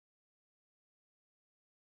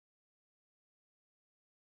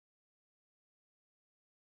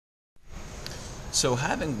So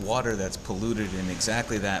having water that's polluted in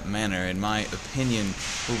exactly that manner, in my opinion,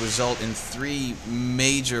 will result in three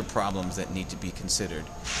major problems that need to be considered.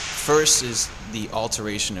 First is the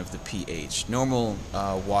alteration of the pH. Normal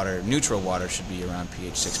water, neutral water, should be around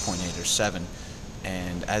pH 6.8 or 7.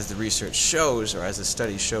 And as the research shows, or as the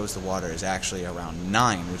study shows, the water is actually around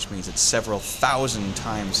 9, which means it's several thousand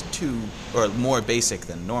times or more basic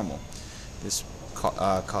than normal. This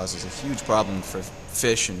causes a huge problem for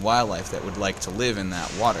fish and wildlife that would like to live in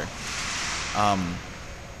that water,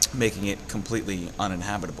 making it completely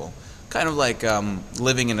uninhabitable. Kind of like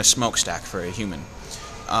living in a smokestack for a human.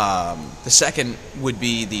 The second would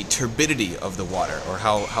be the turbidity of the water, or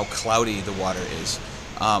how cloudy the water is.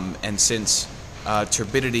 And since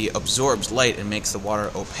turbidity absorbs light and makes the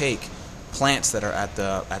water opaque, plants that are at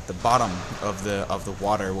the bottom of the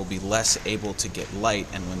water will be less able to get light,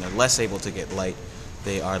 and when they're less able to get light,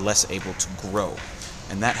 they are less able to grow.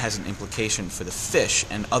 And that has an implication for the fish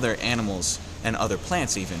and other animals and other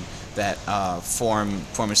plants even that form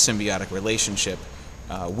a symbiotic relationship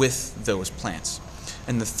with those plants.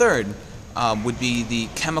 And the third would be the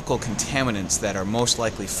chemical contaminants that are most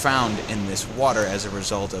likely found in this water as a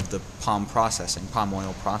result of the palm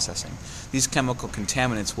oil processing. These chemical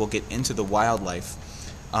contaminants will get into the wildlife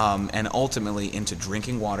and ultimately into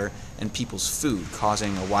drinking water and people's food,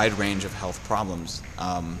 causing a wide range of health problems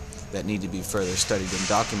that need to be further studied and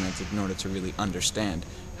documented in order to really understand.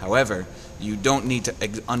 However, you don't need to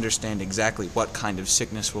understand exactly what kind of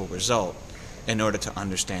sickness will result in order to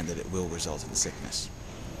understand that it will result in sickness.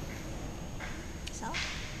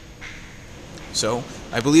 So,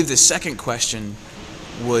 I believe the second question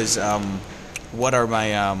was, what are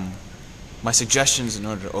my suggestions in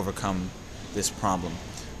order to overcome this problem?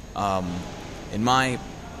 In my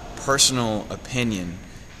personal opinion,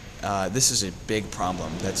 this is a big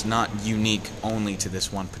problem that's not unique only to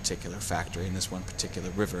this one particular factory and this one particular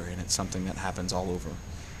river, and it's something that happens all over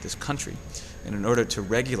this country. And in order to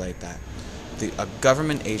regulate that, a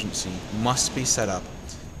government agency must be set up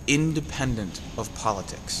independent of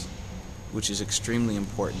politics, which is extremely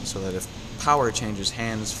important, so that if power changes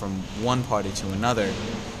hands from one party to another,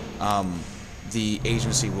 the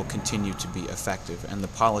agency will continue to be effective and the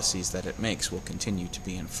policies that it makes will continue to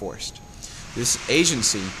be enforced. This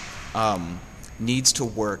agency needs to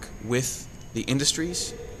work with the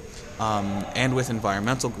industries and with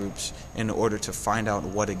environmental groups in order to find out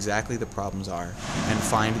what exactly the problems are and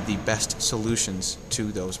find the best solutions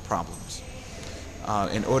to those problems.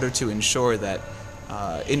 In order to ensure that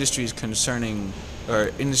industries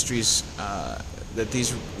that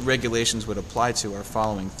these regulations would apply to are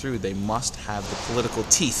following through, they must have the political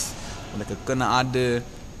teeth, kena ada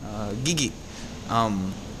gigi,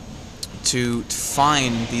 to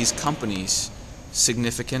fine these companies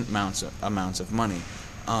significant amounts of money,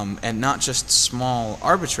 and not just small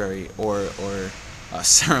arbitrary or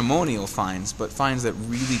ceremonial fines, but fines that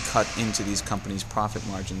really cut into these companies' profit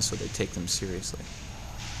margins so they take them seriously.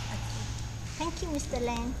 Thank you, Mr.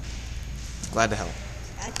 Len. Glad to help.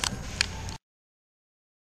 Okay.